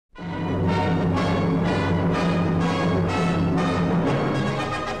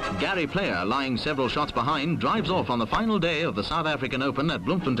very player, lying several shots behind, drives off on the final day of the South African Open at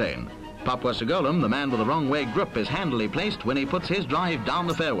Bloemfontein. Papwa Sewgolum, the man with the wrong-way grip, is handily placed when he puts his drive down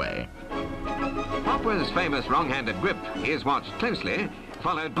the fairway. Papwa's famous wrong-handed grip is watched closely,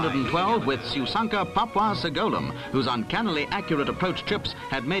 followed by 112 with Sewsunker Papwa Sewgolum, whose uncannily accurate approach trips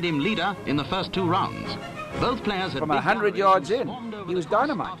had made him leader in the first 2 rounds. Both players had from 100 yards in, he was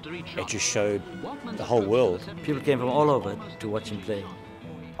dynamite. It just showed the whole world. People came from all over to watch him play.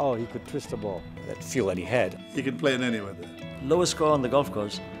 Oh, he could twist the ball. That feel that he had. He could play in anywhere there. Lowest score on the golf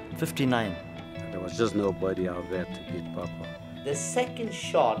course, 59. There was just nobody out there to beat Papwa. The second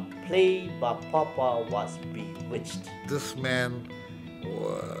shot played by Papwa was bewitched. This man,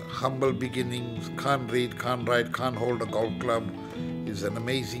 humble beginnings, can't read, can't write, can't hold a golf club, is an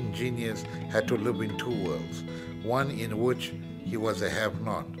amazing genius, had to live in 2 worlds. One in which he was a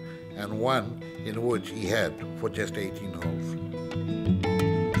have-not, and one in which he had for just 18 holes.